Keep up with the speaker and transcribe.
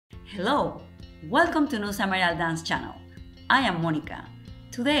Hello, welcome to Nusa Aerial Dance channel. I am Monica.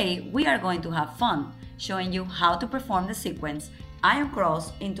 Today we are going to have fun showing you how to perform the sequence iron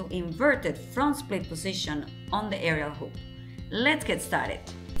cross into inverted front split position on the aerial hoop. Let's get started.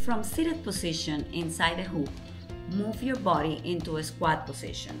 From seated position inside the hoop, move your body into a squat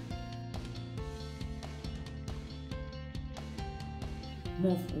position.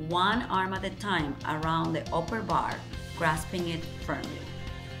 Move one arm at a time around the upper bar, grasping it firmly.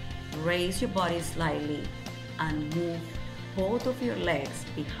 Raise your body slightly and move both of your legs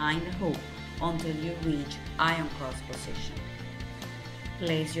behind the hoop until you reach iron cross position.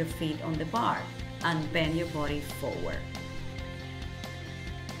 Place your feet on the bar and bend your body forward.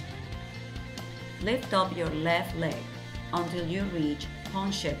 Lift up your left leg until you reach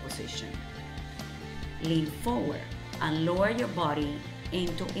penché position. Lean forward and lower your body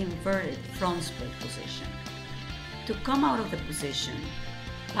into inverted front split position. To come out of the position,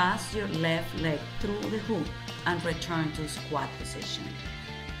 pass your left leg through the hoop and return to squat position.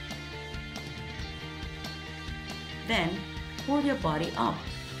 Then, pull your body up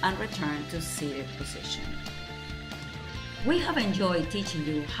and return to seated position. We have enjoyed teaching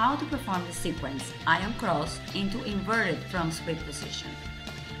you how to perform the sequence iron cross into inverted front split position.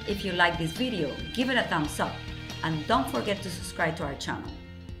 If you like this video, give it a thumbs up and don't forget to subscribe to our channel.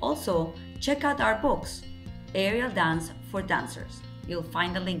 Also, check out our books, Aerial Dance for Dancers. You'll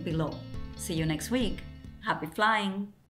find the link below. See you next week. Happy flying!